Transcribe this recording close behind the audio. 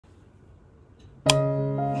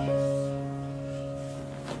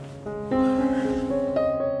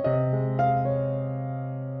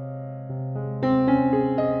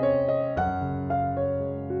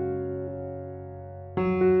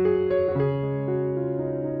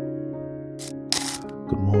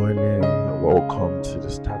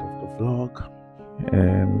the start of the vlog,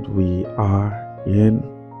 and we are in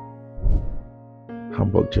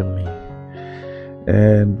Hamburg, Germany.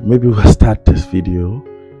 And maybe we'll start this video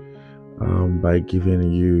by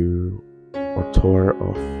giving you a tour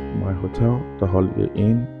of my hotel, the Holiday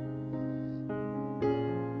Inn.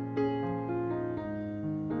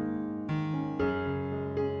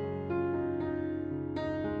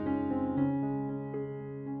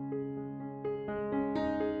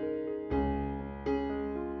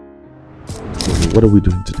 What are we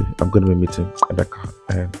doing today? I'm going to be meeting Rebecca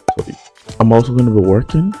and Toby. I'm also going to be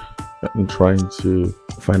working and trying to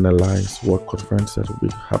finalize what conferences will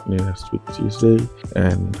be happening next week, Tuesday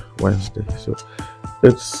and Wednesday. So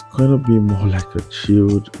it's going to be more like a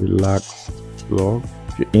chilled, relaxed vlog.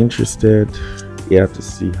 If you're interested here to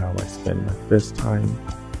see how I spend my first time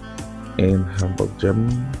in Hamburg,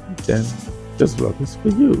 Germany, then this vlog is for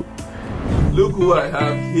you. Look who I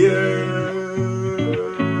have here.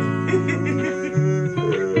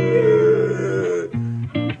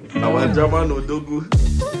 Our German Odogu.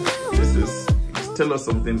 Tell us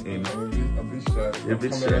something in. A bit shy. You're a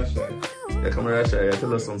bit shy. You're camera shy. Yeah,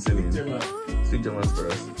 tell us something in. Speak German for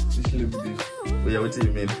us. Ich liebe dich. Oh yeah, what do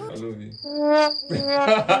you mean? I love you.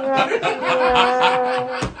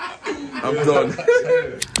 I'm done.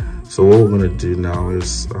 So what we're gonna do now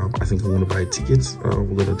is, I think I'm gonna buy tickets.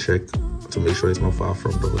 We're gonna check to make sure it's not far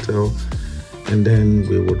from the hotel, and then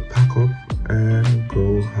we would pack up and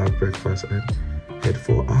go have breakfast and head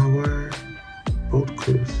for our boat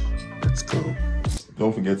cruise. Let's go.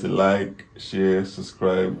 Don't forget to like, share,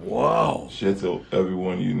 subscribe. Wow. Share to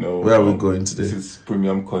everyone you know. Where are we going today? This is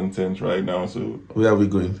premium content right now. So Where are we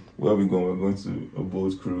going? where are we going? We're going to a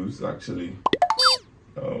boat cruise actually.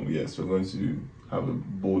 Yes, we're going to have a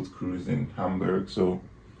boat cruise in Hamburg. So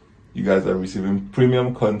you guys are receiving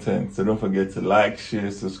premium content. So don't forget to like,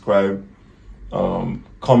 share, subscribe,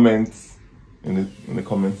 comment in the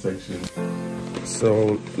comment section.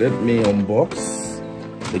 So let me unbox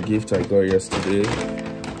the gift I got yesterday.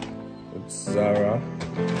 It's Zara.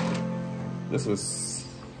 This was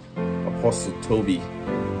Apostle Toby.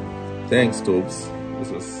 Thanks, Tobes. This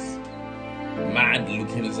was mad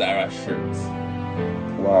looking Zara shirt.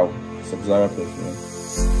 Wow, some Zara perfume.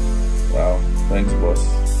 Wow, thanks, boss.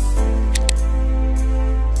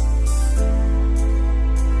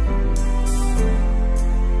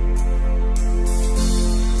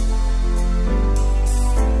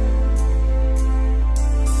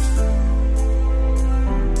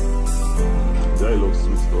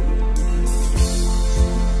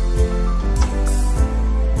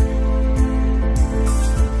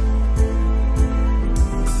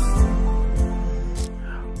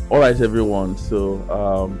 Alright everyone, so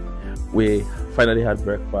we finally had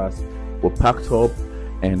breakfast, we're packed up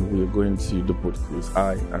and we're going to the boat cruise.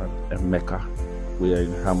 I and Mecca, we are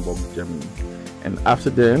in Hamburg, Germany, and after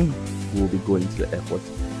then we'll be going to the airport.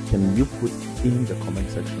 Can you put in the comment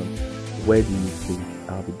section where do you think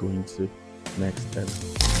I'll be going to next then?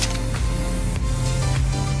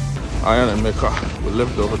 Ian and Mecca, we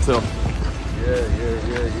left the hotel.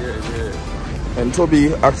 Yeah. And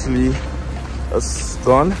Toby actually has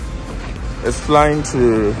gone. It's flying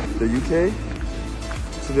to the UK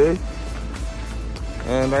today,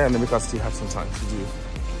 and I and Emeka still have some time to do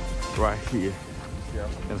right here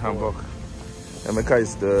in Hamburg. Emeka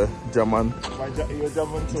is the German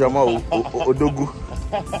Odogu.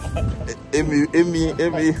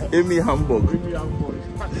 Amy Hamburg.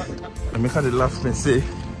 Emeka they laugh and say,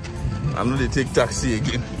 I know they take taxi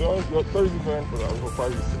again. No, you're very different for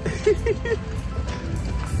Paris.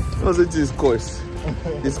 No, it is course.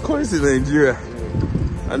 It's course in Nigeria.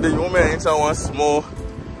 And then you want me to enter one small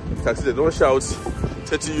taxi, they don't shout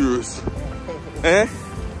 30 euros. Eh? 30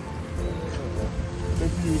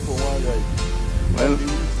 euros for one ride. Well, They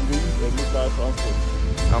use a local transport.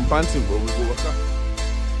 I'm panting, but we go back.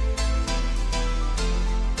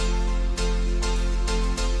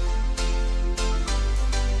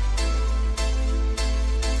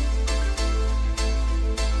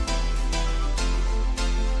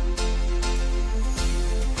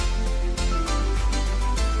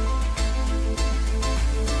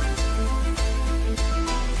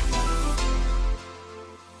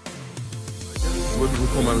 Where people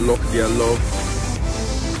come and lock their love.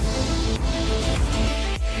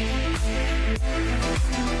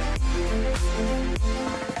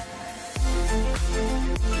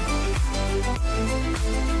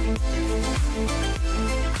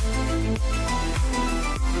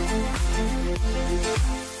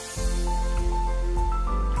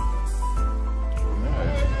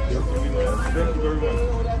 Thank you very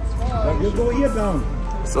much. You go here down.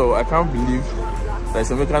 So I can't believe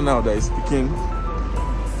there's a maker now that is speaking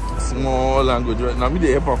small language. Right? Now me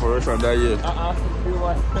they help for Russia that year.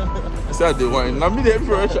 I said they want. Now me they help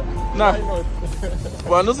for Russia. Nah.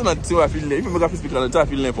 But I'm not saying that I feel. If you make a speak, I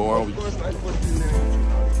feel learn for 1 week.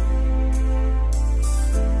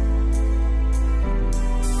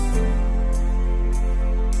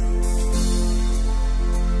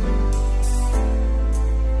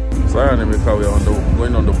 So I and Emeka, we are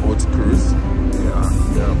going on the boat cruise.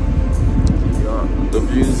 Yeah. The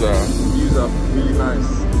views are really nice.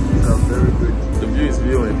 These are very good. The view is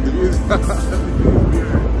viewing. The view is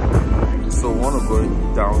So we want to go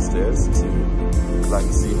downstairs to like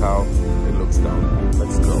see how it looks down.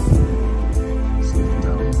 Let's go. Let's look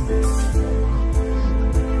down.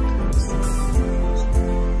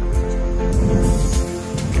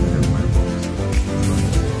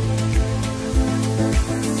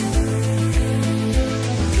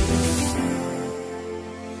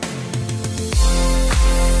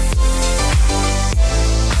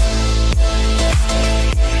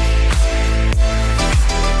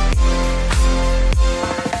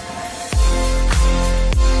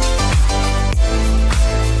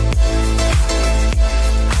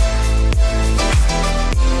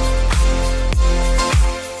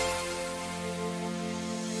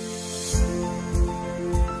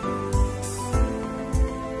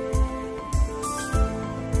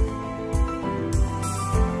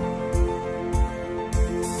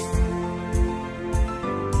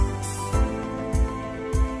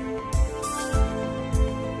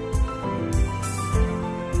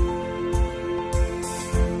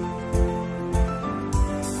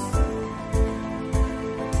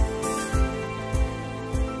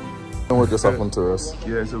 What just happened to us?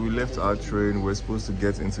 Yeah, so we left our train. We're supposed to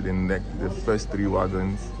get into the first 3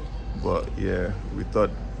 wagons, but yeah, we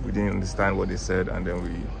thought we didn't understand what they said, and then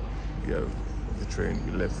we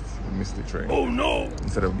missed the train. Oh no!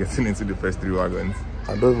 Instead of getting into the first 3 wagons.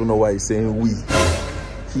 I don't even know why he's saying we.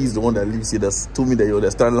 He's the one that lives here. That's told me that you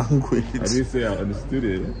understand language. I didn't say I understood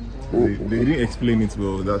it. They didn't explain it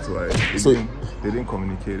well. That's why. They didn't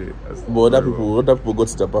communicate it. But other people got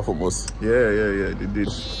it apart from us. Yeah. They did.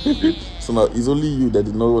 So now it's only you that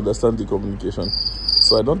did not understand the communication.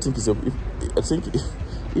 So I don't think it's I think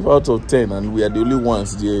if out of 10 and we are the only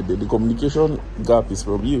ones, the communication gap is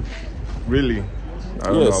from you. Really? I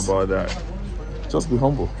don't know about that. Just be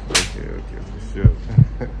humble. Okay, for sure.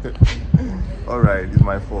 All right, it's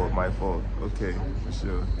my fault. Okay, for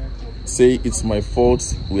sure. Say it's my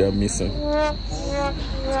fault we are missing. It's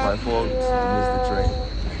my fault we missed the train.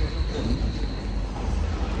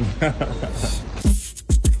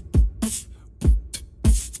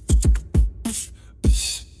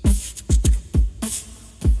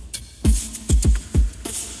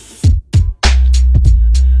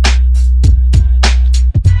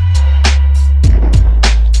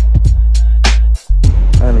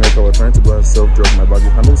 We're trying to go and self-drop my bag. You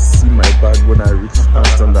cannot see my bag when I reach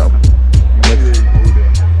Amsterdam.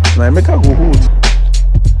 Now I make her go hold.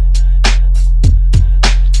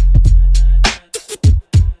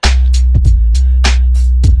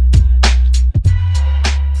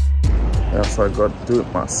 Yeah, so I got to do it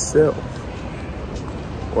myself.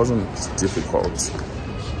 It wasn't difficult.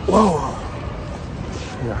 Wow.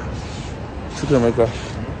 Yeah. Chukwemeka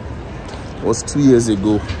was 2 years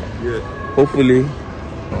ago. Yeah. Hopefully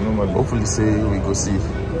say we go see.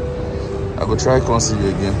 I go try come see you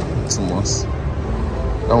again 2 months.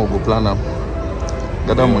 Then we'll go plan them.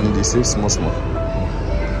 Gather money, they save small.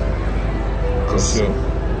 For sure.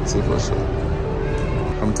 See for sure.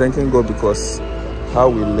 I'm thanking God because how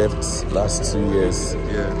we left last 2 years,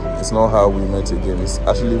 it's not how we met again. It's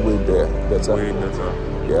actually way better. Way better.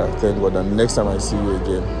 Yeah, thank God. And next time I see you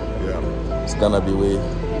again, it's gonna be way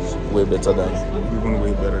better than even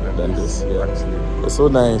way better than this. Yeah, actually, it's so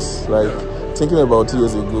nice. Like thinking about 2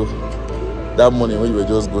 years ago, that morning when you were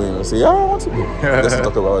just going, I say, I want to go. Let's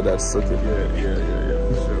talk about that. It's okay. Yeah.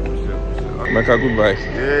 For sure. Mecca, goodbye.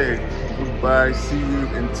 Yeah, goodbye. See you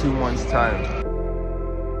in 2 months' time.